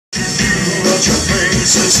But your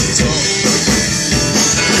face is on.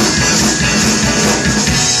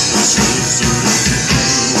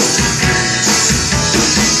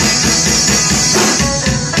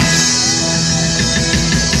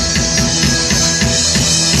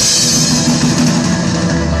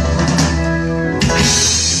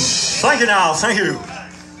 Thank you now, thank you.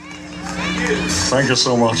 Thank you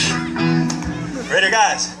so much. Ready,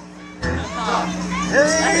 guys?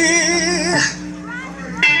 Hey!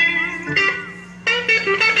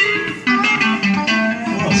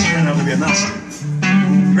 Oh, it's turning out to be a mess.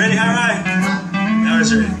 Ready, all right? Now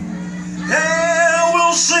it's ready. Hey,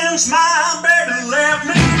 well, since my baby left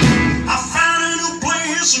me, I found a new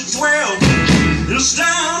place to dwell. It's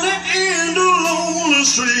down the end of lonely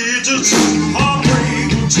street. It's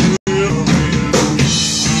heartbreaking to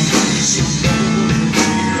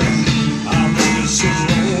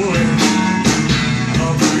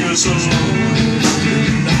so lonely.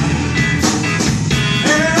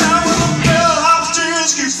 And when the bellhop's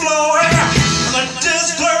tears keep flowing, and the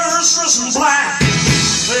desk clerks dressed in black,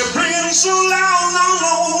 they're bringing so loud on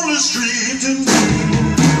the lonely street. And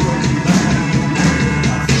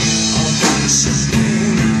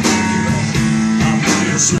I'm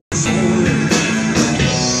so lonely.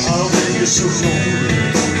 I'm so lonely.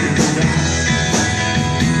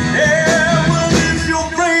 Yeah, well, if your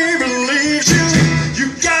baby leaves you,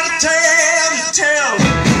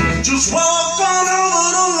 just walk on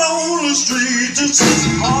over the lonely street. It's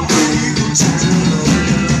heartbreaking to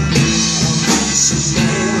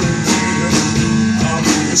I'll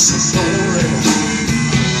be so lonely.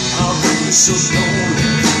 I'll be so lonely.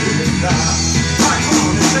 Right, come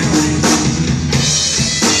on, let's take a lead.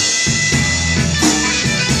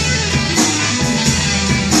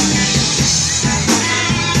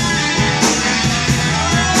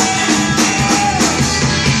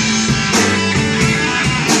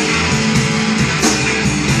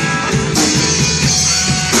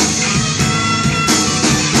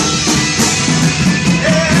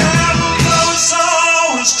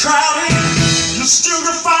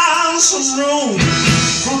 Some room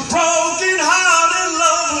for broken-hearted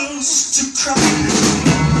lovers to cry.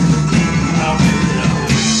 I'll be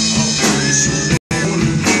so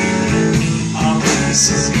lonely. I'll be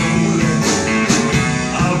so lonely.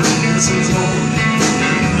 I'll be so lonely.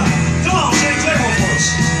 Come on, play one for us.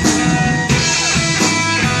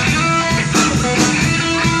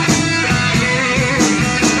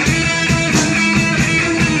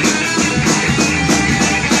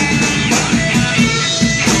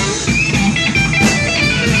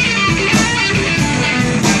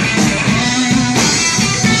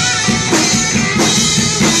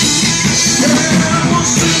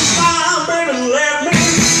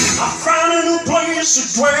 To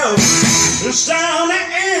dwell, it's down the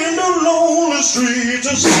end of lonely street.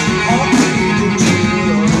 It's heartbreaking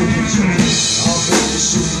to I'll be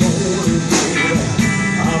so lonely.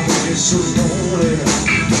 I'll be so lonely.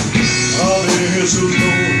 I'll be so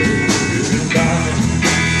lonely.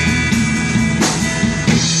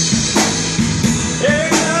 Yeah,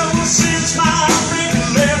 well, since my baby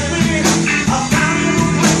left me, I found a new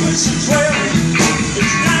place to dwell.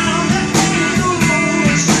 It's down the end of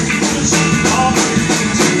lonely street. It's heartbreaking.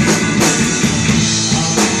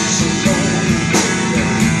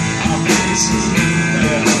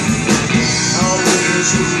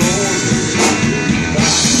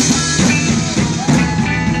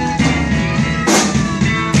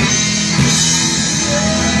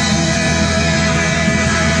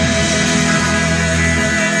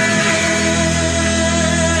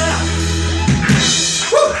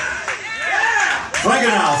 Thank you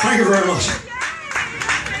now. Thank you very much.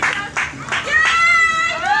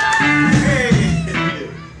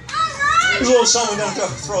 Here's a little song we're going to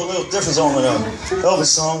throw a little difference on with Elvis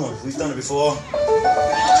song. We've done it before.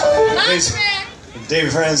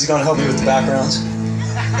 David Franz is going to help me with the backgrounds.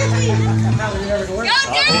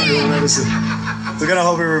 They're going to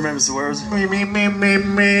help me remember the words. Me.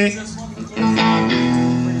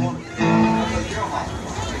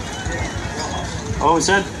 Oh, it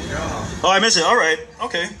said? Oh, I missed it. All right.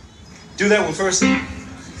 Okay. Do that one first. All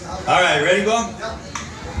right. Ready, Bob?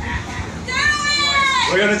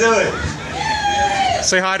 We're going to do it.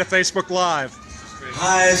 Say hi to Facebook Live.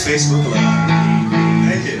 Hi, Facebook Live.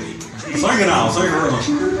 Thank you. Thank you now. Thank you very much.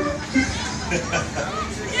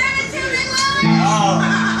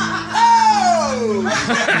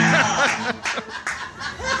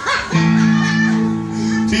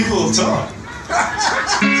 People will talk.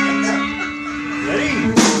 Ready?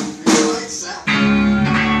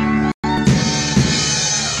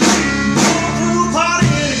 Party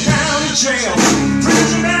in a county jail.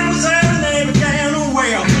 Prison members there and they began to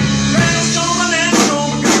wail.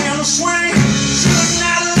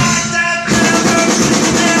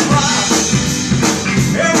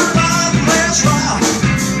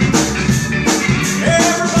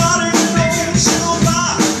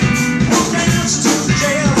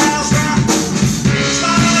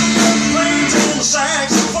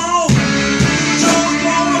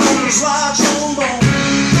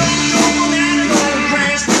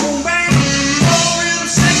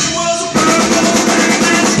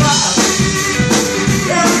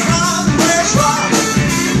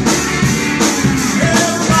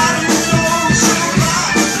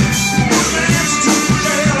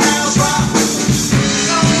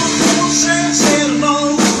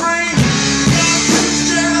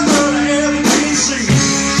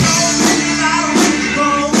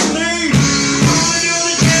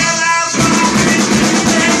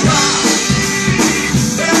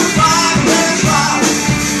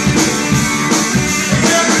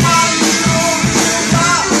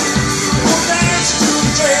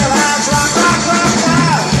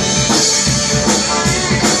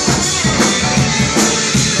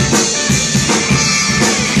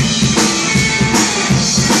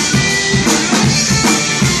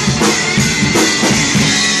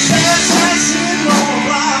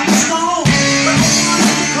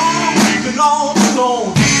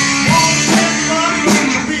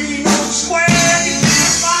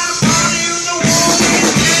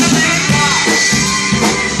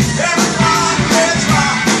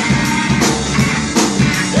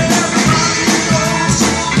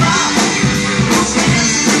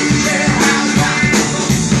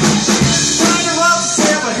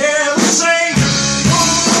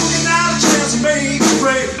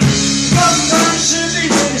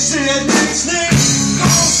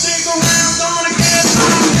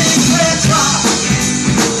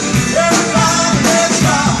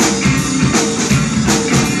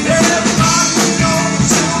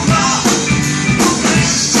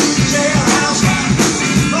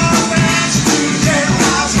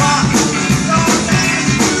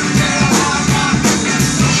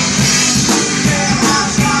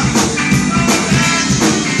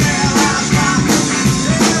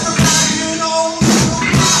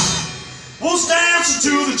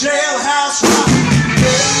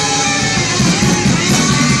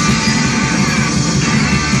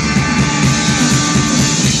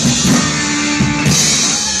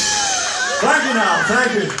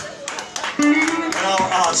 Thank you. And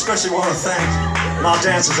I especially want to thank my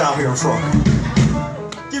dancers out here in front.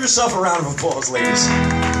 Give yourself a round of applause, ladies.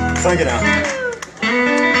 Thank you now.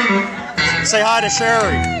 Say hi to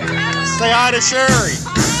Sherry. Say hi to Sherry.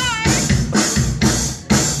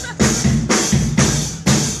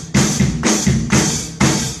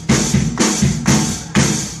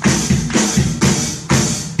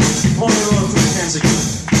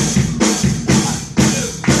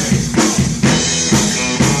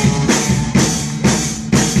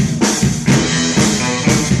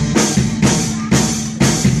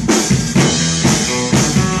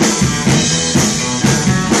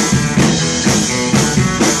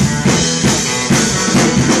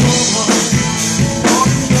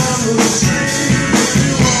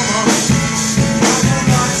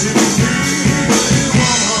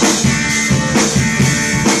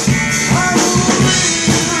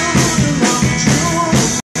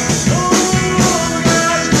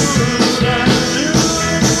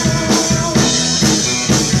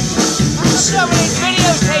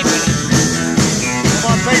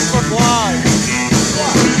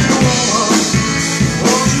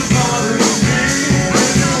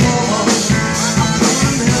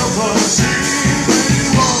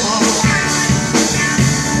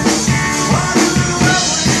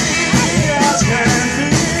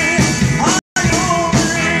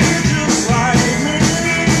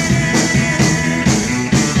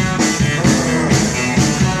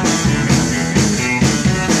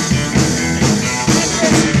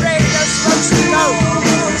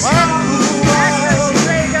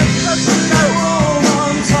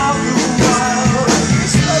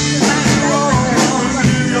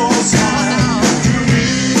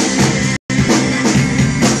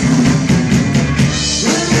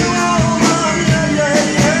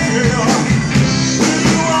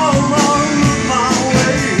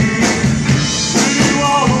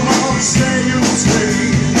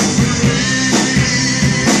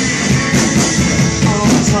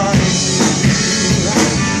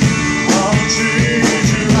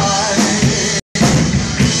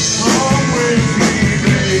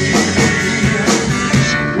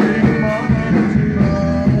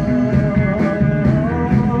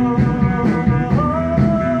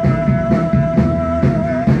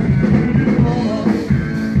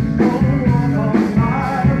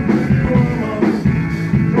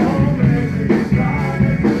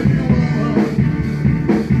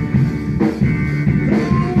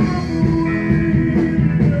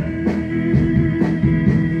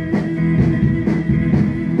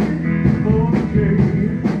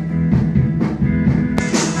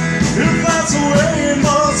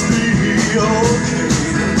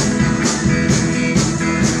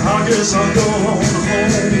 I'll go on home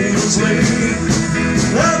this way.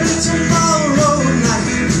 There'll be tomorrow night.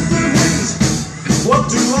 But wait, what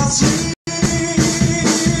do I see?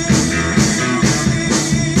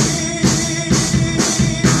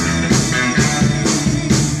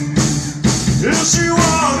 Is she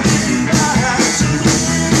walking back to me?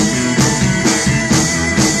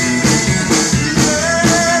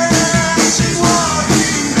 Yeah, she's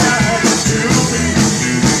walking back to me.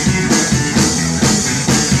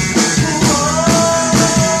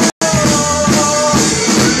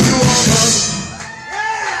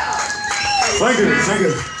 Thank you, thank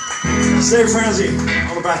you. Stay Francie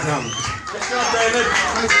on the back now. Good job, David.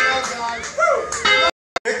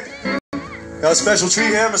 Got a special treat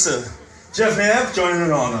here, Mr. Jeff Nabb joining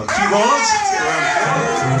in on the keyboards.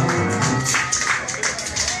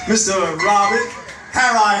 Mr. Robert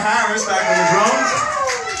Harry Harris back on the drums.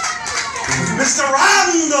 Mr.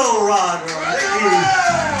 Rondo Rodman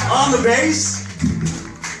on the bass.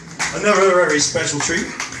 Another very special treat.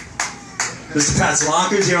 Mr. Pat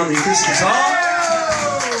Solanka is here on the acoustic guitar.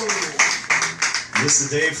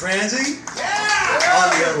 Mr. Dave Franzi on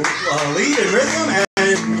the lead and rhythm.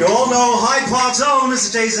 And you all know Hyde Park's own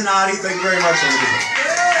Mr. Jason Hyde. Thank you very much.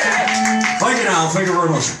 Thank you now. Thank you very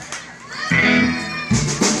much.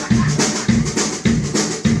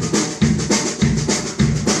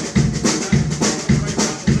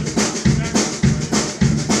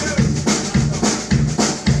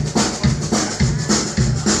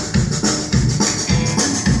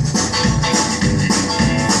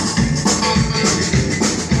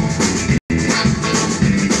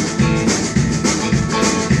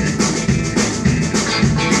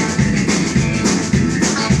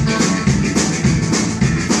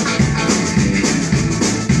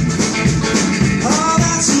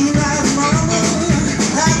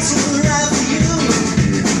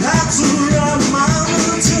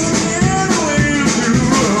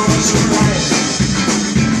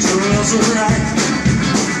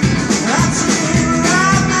 That's right.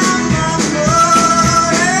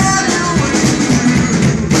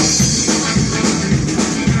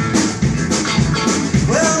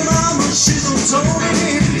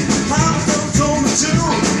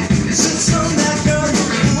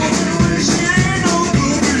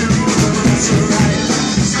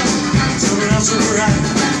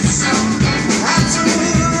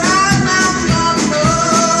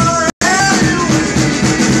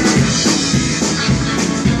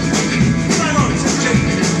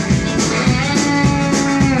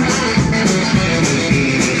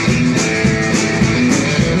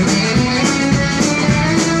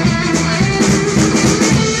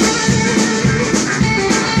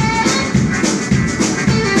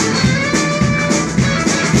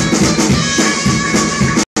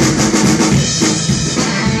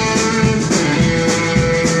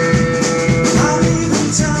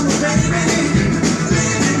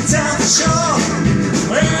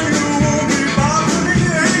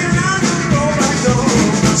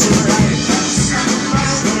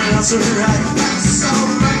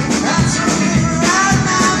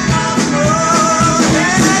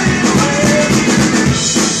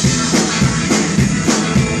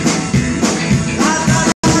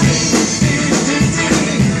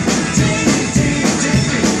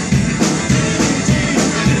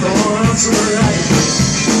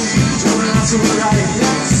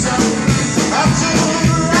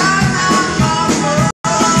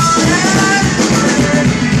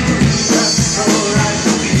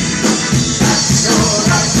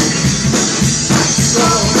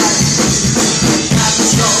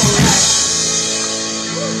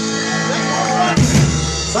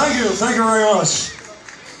 Thank you very much.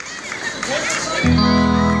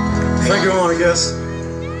 Thank you, I guess.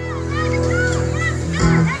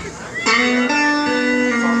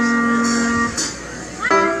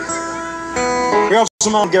 We have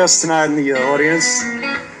some other guests tonight in the audience.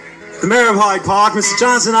 The Mayor of Hyde Park, Mr.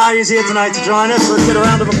 Johnson Hyde, is here tonight to join us. Let's get a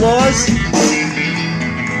round of applause.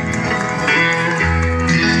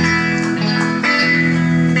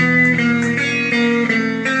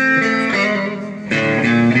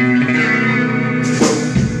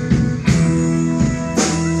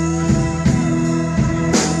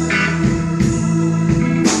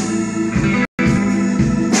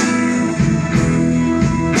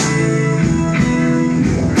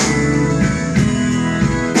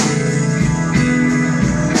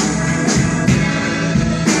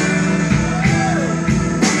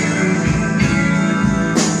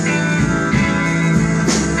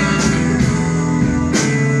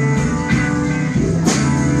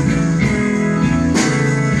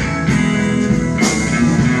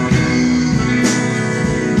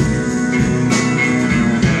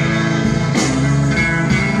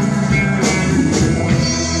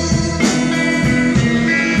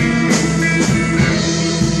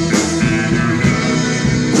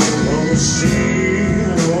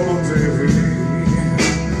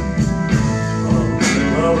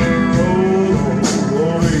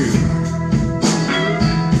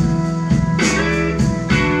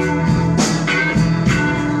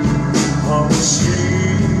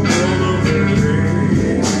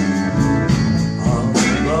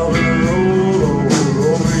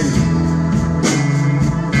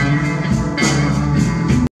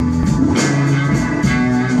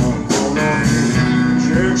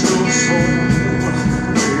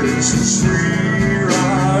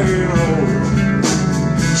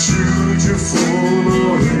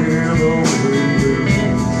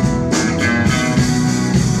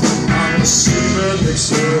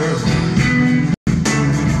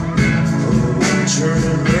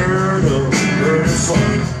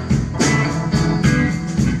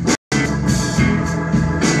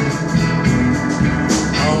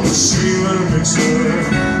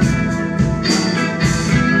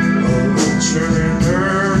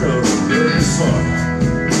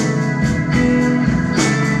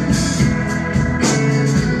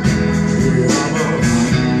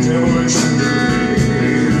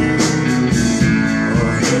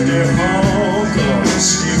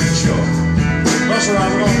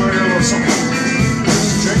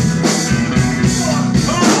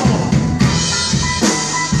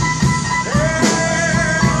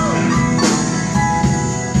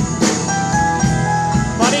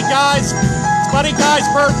 Buddy Guy's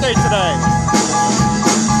birthday today.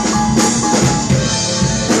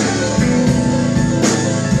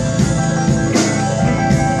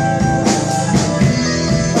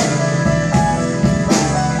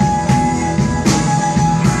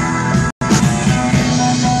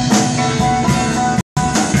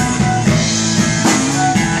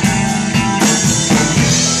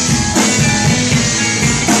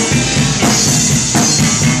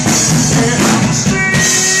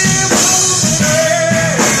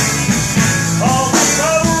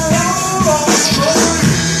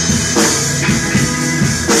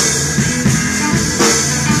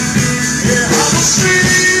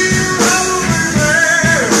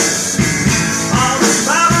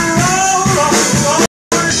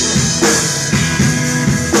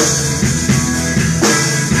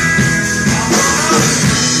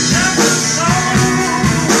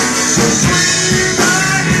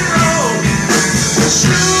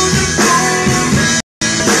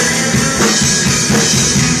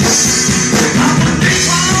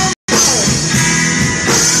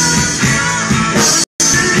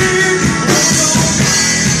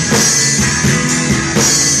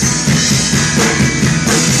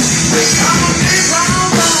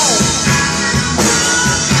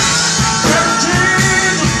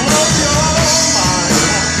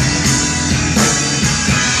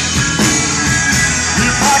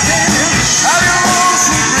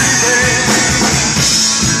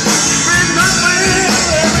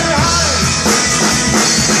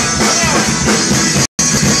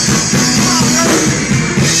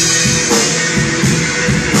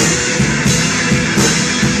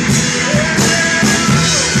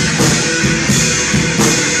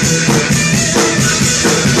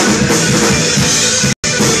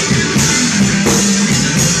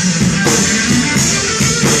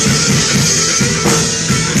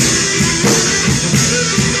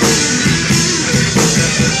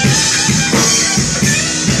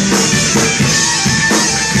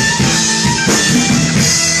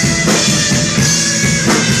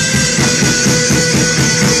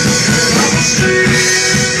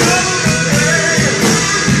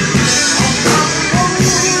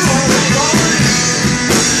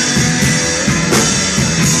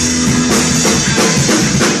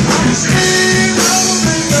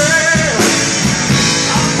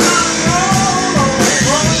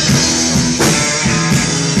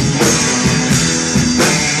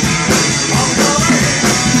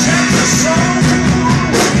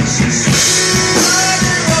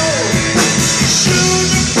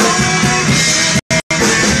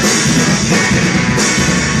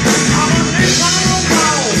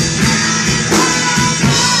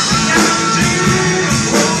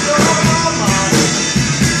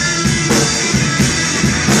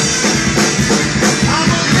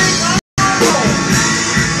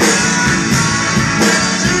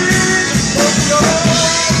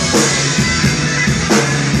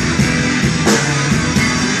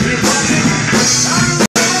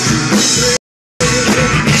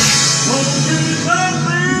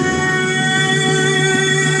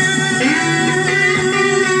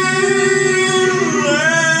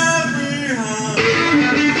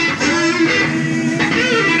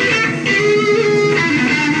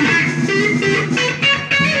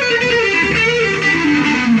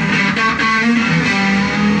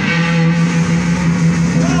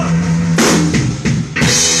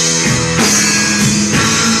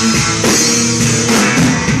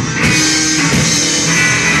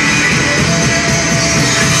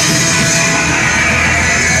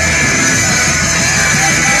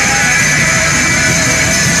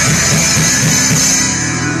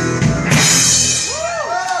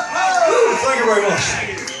 very much.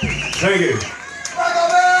 Thank you.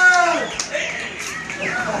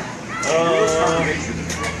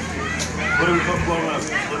 What do we put on up?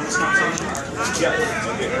 Yeah,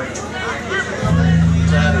 okay.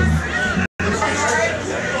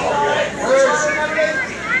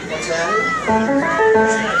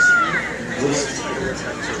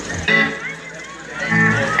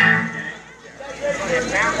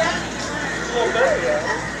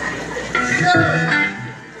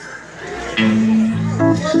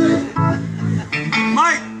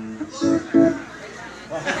 Mike!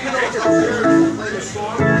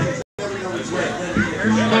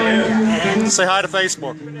 Say hi to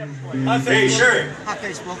Facebook. Hi, hey, Sherry. Hi,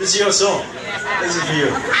 Facebook. This is your song. This is for you.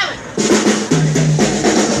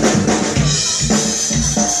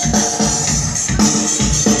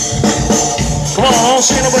 Come on, I don't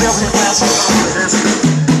see anybody up in the class.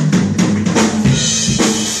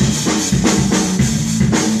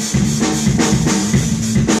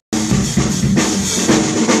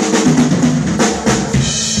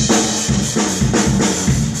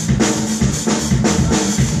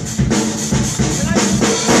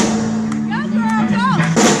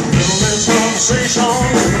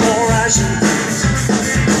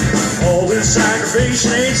 All this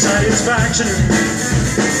aggravation ain't satisfaction.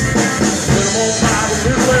 Little more pride, a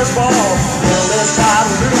little less ball. Little less pride,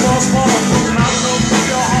 a little more small. Looking out the door from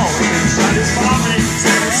your heart. Satisfy me.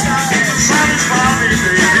 Satisfy me,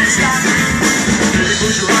 baby. Baby,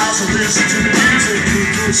 close your eyes and listen to the music.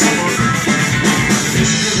 Look through someone.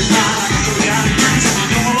 Listen to the night. I can show you how to use it.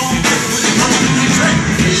 Come along, baby, with your mama and music.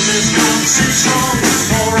 Baby, let's conversation,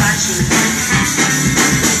 more action.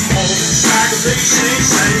 All this aggravation ain't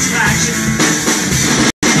satisfaction.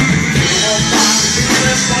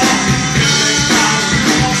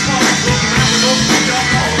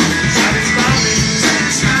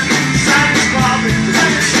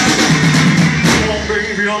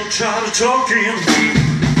 I'm trying to talk in.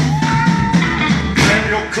 Grab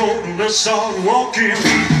your coat and let's start walking.